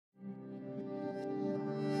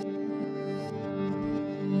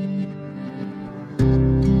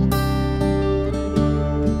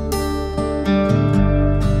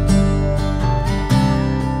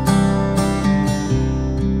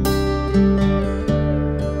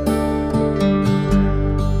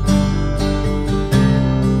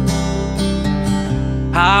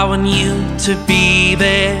want you to be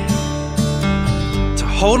there, to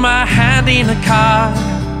hold my hand in the car.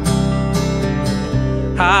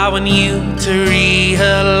 I want you to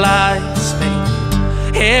realize,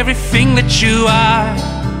 babe, everything that you are.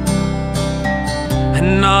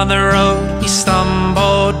 And on the road we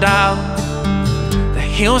stumbled down, the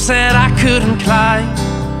hills that I couldn't climb.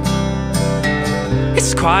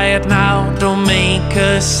 It's quiet now, don't make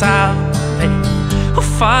a sound, babe.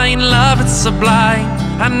 We'll find love that's sublime.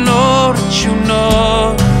 I know that you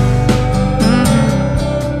know.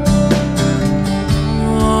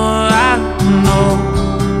 Oh, I know.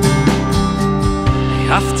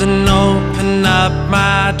 I often open up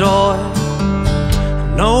my door,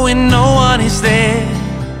 knowing no one is there.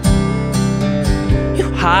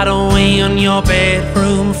 You hide away on your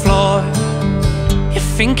bedroom floor. You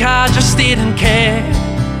think I just didn't care.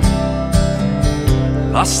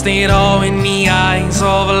 Lost it all in the eyes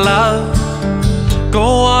of love. Go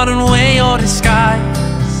on and wear your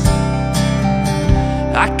disguise.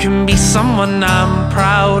 I can be someone I'm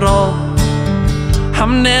proud of.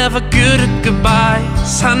 I'm never good at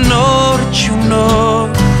goodbyes. I know that you know.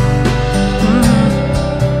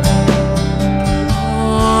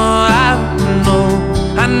 Oh,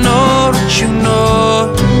 I know that you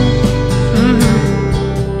know.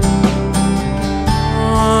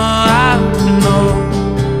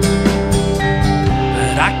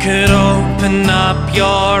 I could open up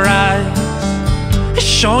your eyes,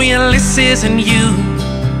 show you this isn't you.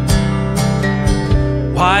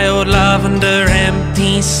 Wild love under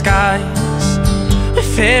empty skies,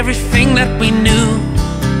 with everything that we knew.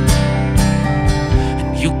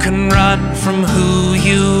 And you can run from who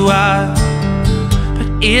you are, but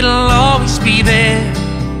it'll always be there.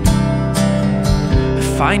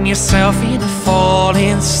 Find yourself in a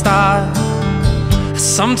falling star.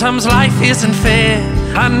 Sometimes life isn't fair.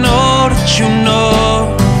 I know that you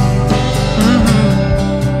know.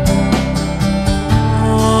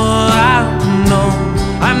 Oh,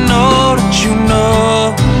 I know that you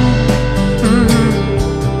know.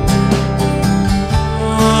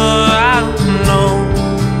 Oh, I know.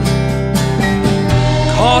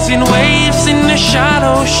 Causing waves in the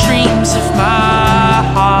shallow streams of my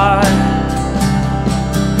heart.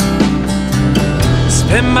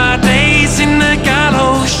 Spend my days in the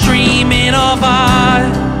gallows dreaming of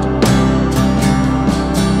art.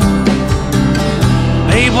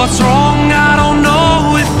 Babe, what's wrong? I don't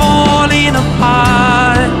know, we're falling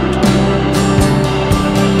apart.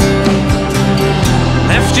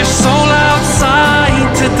 Left your soul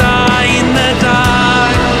outside to die in the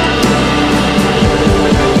dark.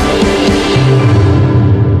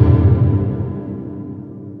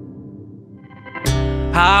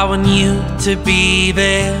 I want you to be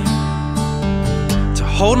there, to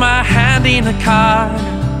hold my hand in the car.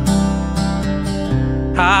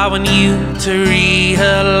 I want you to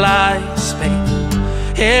realize, babe,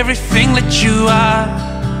 everything that you are.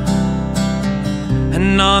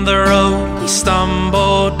 And on the road we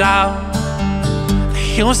stumbled down, the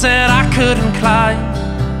hills that I couldn't climb.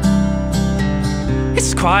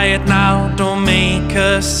 It's quiet now, don't make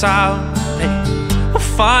a sound, babe. We'll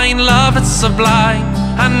find love that's sublime.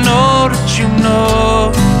 I know that